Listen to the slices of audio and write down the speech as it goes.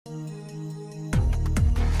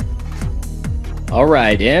All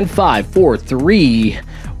right, and 5, 4, 3.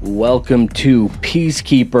 Welcome to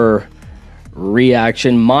PeaceKeeper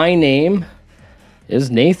Reaction. My name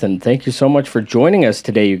is Nathan. Thank you so much for joining us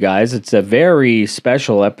today, you guys. It's a very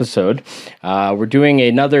special episode. We're doing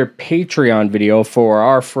another Patreon video for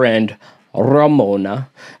our friend Ramona,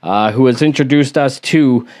 who has introduced us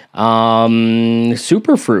to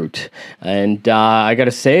Superfruit. And I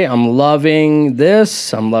gotta say, I'm loving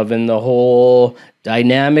this. I'm loving the whole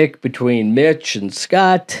dynamic between Mitch and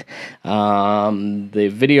Scott. The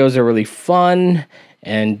videos are really fun,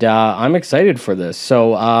 and I'm excited for this. So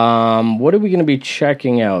what are we going to be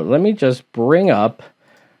checking out? Let me just bring up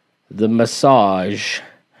the massage.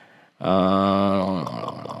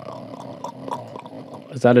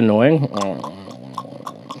 Is that annoying?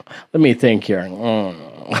 Let me think here.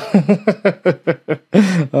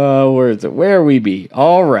 Where is it? Where we be?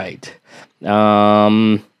 All right.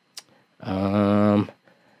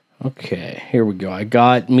 Okay, here we go. I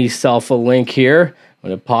got myself a link here. I'm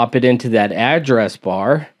going to pop it into that address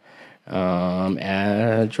bar.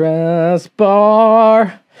 Address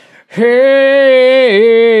bar. Hey,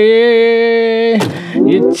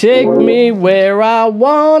 you take me where I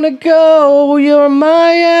want to go. You're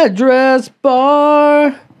my address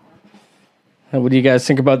bar. What do you guys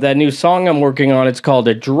think about that new song I'm working on? It's called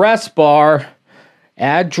Address Bar.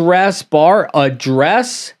 Address bar.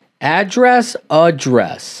 Address. Address.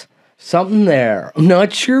 Address. Something there. I'm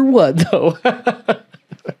not sure what, though.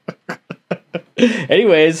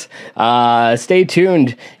 Anyways, stay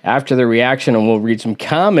tuned after the reaction, and we'll read some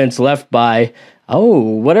comments left by,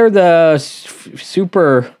 what are the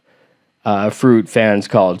Super Fruit fans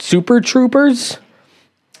called? Super Troopers?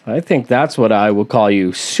 I think that's what I will call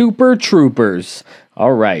you. Super Troopers.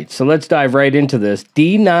 All right, so let's dive right into this.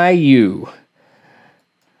 Deny You.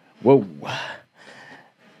 Whoa.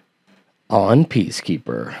 On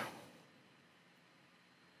PeaceKeeper.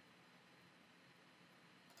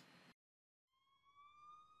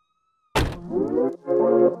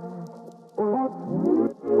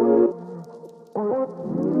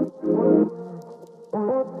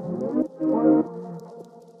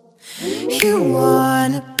 You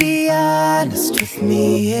wanna be honest with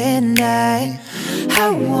me, and I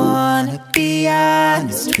wanna be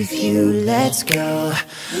honest with you. Let's go.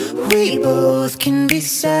 We both can be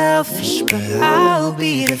selfish, but I'll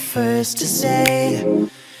be the first to say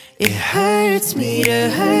it hurts me to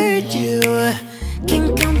hurt you.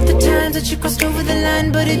 Can't count the times that you crossed over the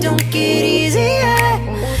line, but it don't get easier.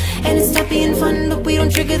 And it stopped being fun, but we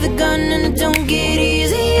don't trigger the gun, and it don't get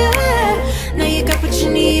easier. Now you got what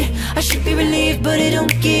you need, I should be relieved, but it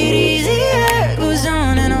don't get easier. It goes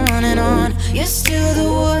on and on and on. You're still the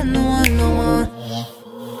one, the one, the one.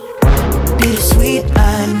 Bittersweet,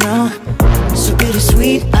 I know. So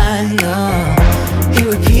bittersweet, I know.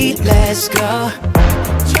 You repeat, let's go.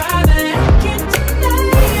 Try, but I can't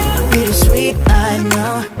deny you. Bittersweet, I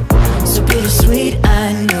know. So bittersweet,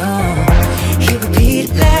 I know. You repeat,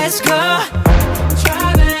 let's go.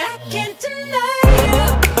 Try, but I can't deny you.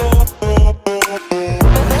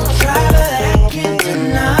 Try, but I can't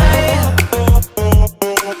deny you.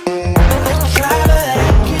 Try, but I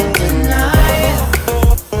can't deny you.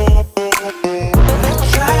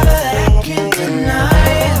 Try, but I can't deny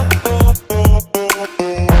you.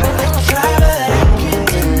 Try, but I can't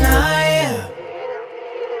deny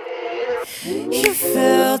you. You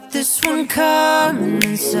felt this one coming,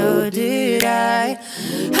 and so did I.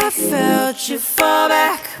 I felt you fall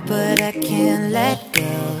back, but I can't let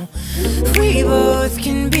go. We both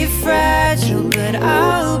can be fragile, but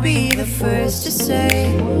I'll be the first to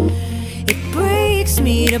say it breaks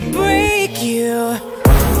me to break you.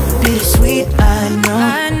 Bittersweet, I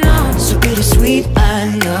know. So bittersweet, I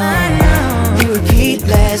know. You repeat,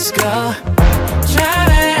 let's go. Try,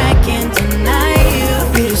 but I can't deny you.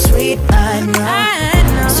 Bittersweet, I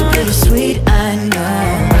know. So bittersweet, I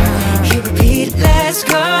know. You repeat, let's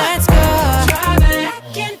go. Let's go. Try, but I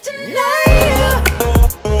can't deny you.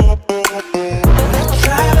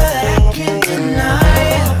 Try, but I can't deny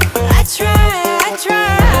you. I try. Try,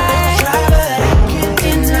 but I can't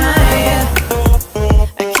deny you.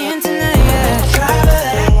 I can't deny you. Try, but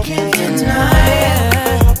I can't deny you.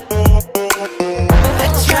 I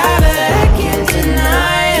try, but I can't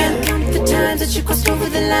deny you. Can't count the times that you crossed over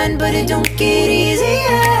the line, but it don't get easier.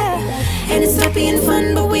 And it's not being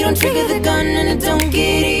fun, but we don't trigger the gun, and it don't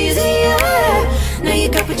get easier. Now you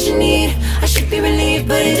got what you need, I should be relieved,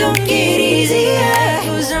 but it don't get easier. It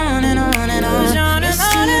goes on and on and on. You're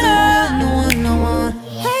still the one, the one.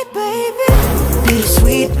 Hey baby.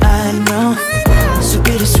 Bittersweet, I know. So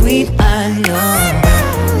bittersweet, I know.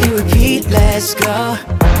 You repeat, let's go.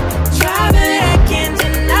 Try, but I can't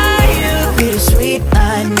deny you. Bittersweet, sweet,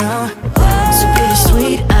 I know. So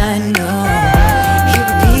bittersweet, I know. Hit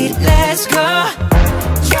repeat, let's go.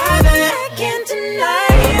 Try but I can't deny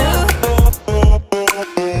you.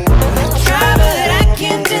 Try but I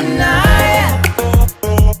can't deny you.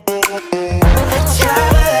 Try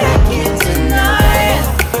but I can't deny you.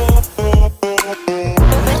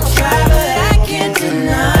 Try but I can't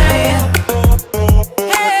deny you.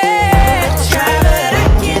 Hey, try but I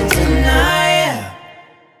can't deny you.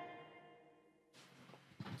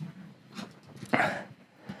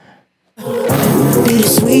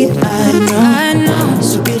 Bittersweet, I know,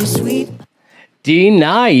 so bittersweet.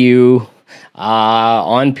 Deny You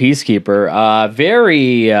on PeaceKeeper.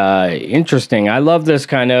 Very interesting. I love this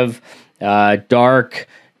kind of dark,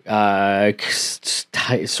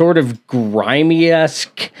 sort of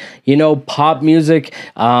grimy-esque, pop music.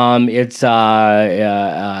 It's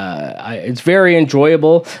very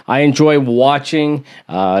enjoyable. I enjoy watching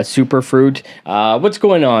Superfruit. What's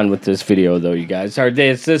going on with this video, though, you guys?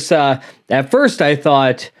 At first, I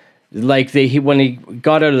thought, like, when he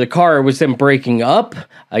got out of the car, it was them breaking up,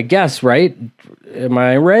 I guess, right? Am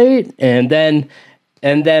I right? And then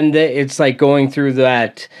it's like going through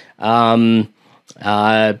that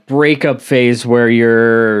breakup phase where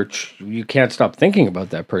you can't stop thinking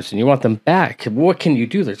about that person. You want them back. What can you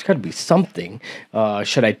do? There's got to be something.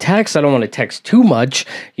 Should I text? I don't want to text too much.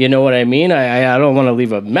 You know what I mean? I don't want to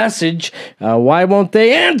leave a message. Why won't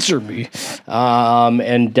they answer me?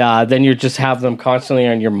 And then you just have them constantly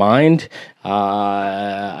on your mind.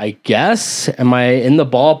 I guess. Am I in the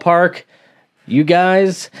ballpark, you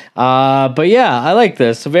guys? But yeah, I like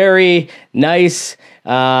this. A very nice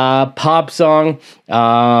pop song,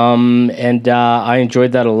 and I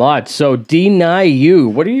enjoyed that a lot. So, Deny You.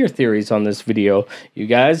 What are your theories on this video, you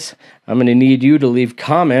guys? I'm going to need you to leave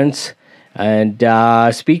comments. And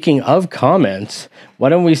speaking of comments, why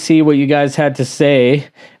don't we see what you guys had to say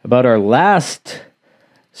about our last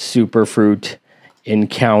Superfruit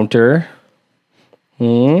encounter?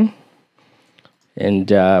 And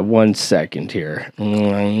 1 second here.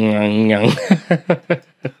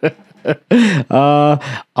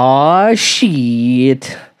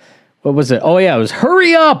 Shit. What was it? Oh, yeah, it was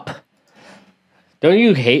hurry up. Don't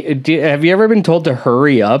you have you ever been told to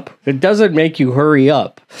hurry up? It doesn't make you hurry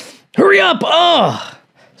up. Hurry up. Oh,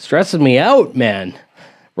 stresses me out, man.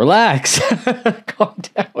 Relax. Calm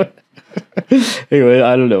down. Anyway,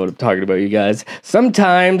 I don't know what I'm talking about, you guys.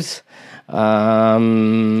 Sometimes I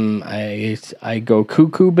go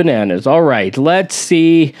cuckoo bananas. All right, let's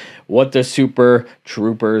see what the Super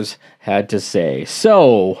Troopers had to say.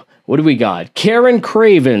 So, what do we got? Karen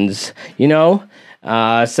Cravens,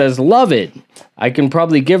 says, love it. I can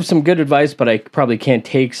probably give some good advice, but I probably can't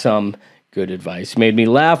take some good advice. Made me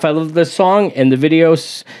laugh. I love this song and the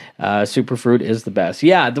videos. Superfruit is the best.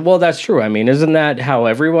 Yeah, well, that's true. I mean, isn't that how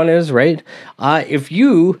everyone is, right? If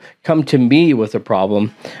you come to me with a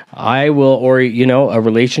problem, I will, or, a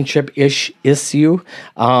relationship-ish issue,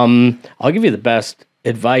 I'll give you the best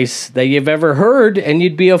advice that you've ever heard, and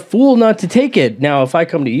you'd be a fool not to take it. Now, if I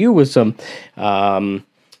come to you with some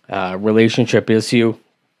relationship issue,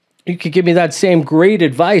 you could give me that same great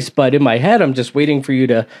advice, but in my head, I'm just waiting for you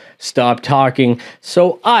to stop talking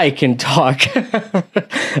so I can talk.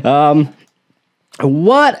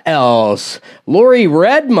 What else? Lori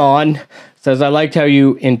Redmond says, I liked how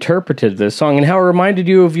you interpreted this song and how it reminded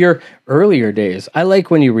you of your earlier days. I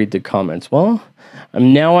like when you read the comments. Well,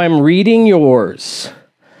 now I'm reading yours.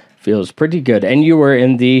 Feels pretty good. And you were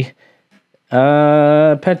in the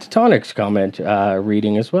Pentatonics comment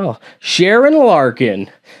reading as well. Sharon Larkin.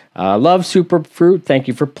 Love Superfruit. Thank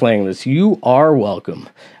you for playing this. You are welcome.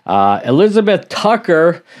 Elizabeth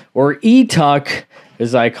Tucker, or E-Tuck,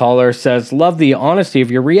 as I call her, says, love the honesty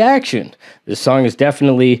of your reaction. This song is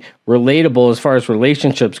definitely relatable as far as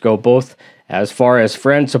relationships go, both as far as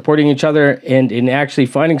friends supporting each other and in actually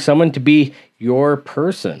finding someone to be your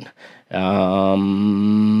person. Melissa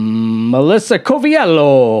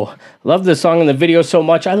Coviello. Love this song and the video so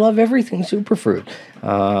much. I love everything Superfruit.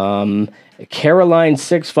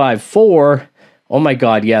 Caroline654. Oh my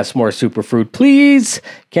God, yes, more Superfruit, please.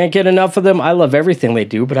 Can't get enough of them. I love everything they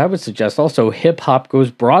do, but I would suggest also Hip Hop Goes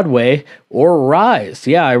Broadway or Rise.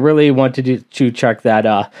 Yeah, I really wanted to check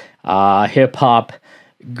that Hip Hop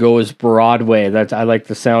Goes Broadway. I like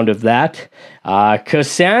the sound of that.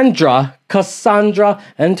 Cassandra,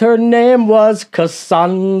 and her name was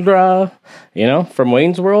Cassandra. From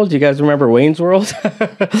Wayne's World. You guys remember Wayne's World?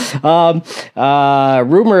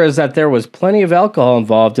 Rumor is that there was plenty of alcohol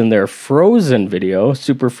involved in their Frozen video,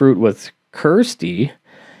 Superfruit with Kirsty.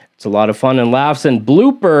 It's a lot of fun and laughs and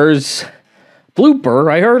bloopers.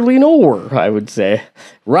 blooper, I hardly know her, I would say.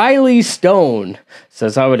 Riley Stone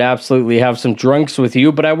says, I would absolutely have some drunks with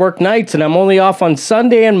you, but I work nights and I'm only off on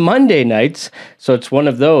Sunday and Monday nights, so it's one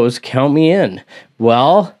of those. Count me in.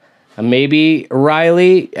 Well, maybe,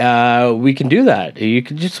 Riley, we can do that. You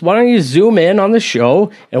could just, why don't you zoom in on the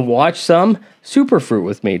show and watch some Superfruit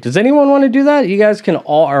with me? Does anyone want to do that? You guys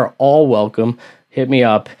are all welcome. Hit me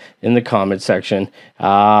up in the comment section.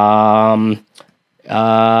 Yeah.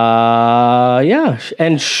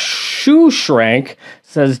 And Shoe Shrank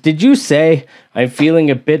says, did you say I'm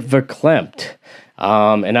feeling a bit verklempt?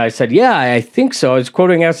 And I said, yeah, I think so. I was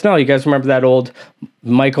quoting SNL. You guys remember that old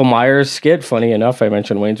Michael Myers skit? Funny enough, I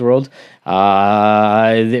mentioned Wayne's World,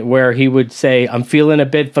 where he would say, I'm feeling a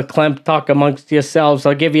bit verklempt, talk amongst yourselves.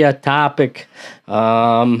 I'll give you a topic.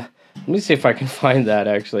 Let me see if I can find that,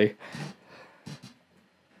 actually.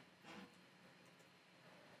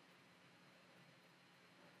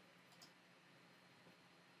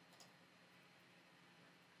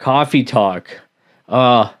 Coffee talk.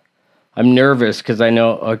 I'm nervous because I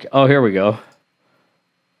know. Okay, oh, here we go.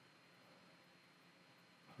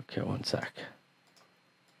 Okay, one sec.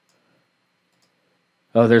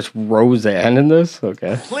 Oh, there's Roseanne in this?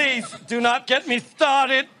 Okay. Please do not get me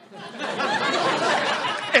started.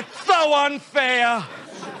 It's so unfair.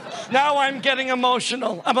 Now I'm getting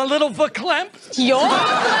emotional. I'm a little verklempt. You're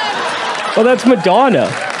verklempt. Oh, that's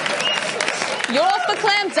Madonna. You're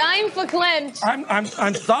verklempt. I'm verklempt.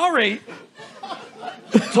 I'm sorry.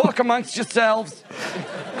 Talk amongst yourselves.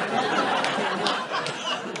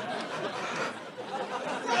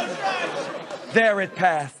 There it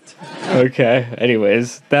passed. Okay.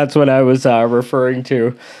 Anyways, that's what I was referring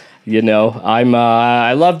to. You know,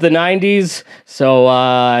 I love the 90s.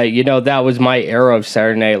 So, you know, that was my era of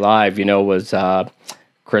Saturday Night Live, you know, was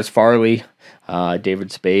Chris Farley,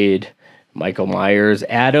 David Spade, Michael Myers,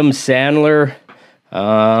 Adam Sandler.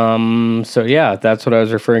 So yeah, that's what I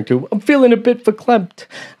was referring to. I'm feeling a bit verklempt.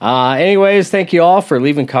 Anyways, thank you all for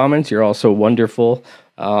leaving comments. You're all so wonderful.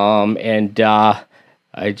 I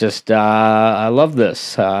love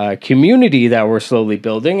this community that we're slowly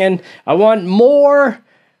building, and I want more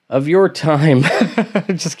of your time.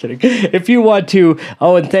 Just kidding. If you want to,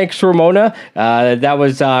 and thanks Ramona. That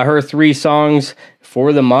was her 3 songs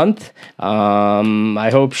for the month. I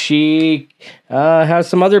hope she has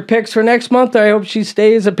some other picks for next month. I hope she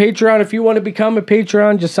stays a Patreon. If you want to become a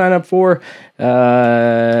Patreon, just sign up for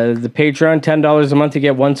the Patreon. $10 a month to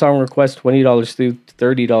get 1 song request, $20 through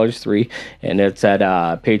 $30 3. And it's at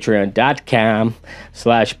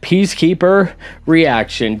patreon.com/Peacekeeper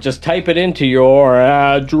Reaction. Just type it into your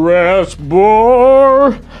address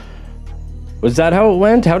bar. Was that how it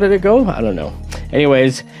went? How did it go? I don't know.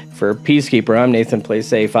 Anyways, for Peacekeeper, I'm Nathan. Play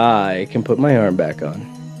safe. I can put my arm back on.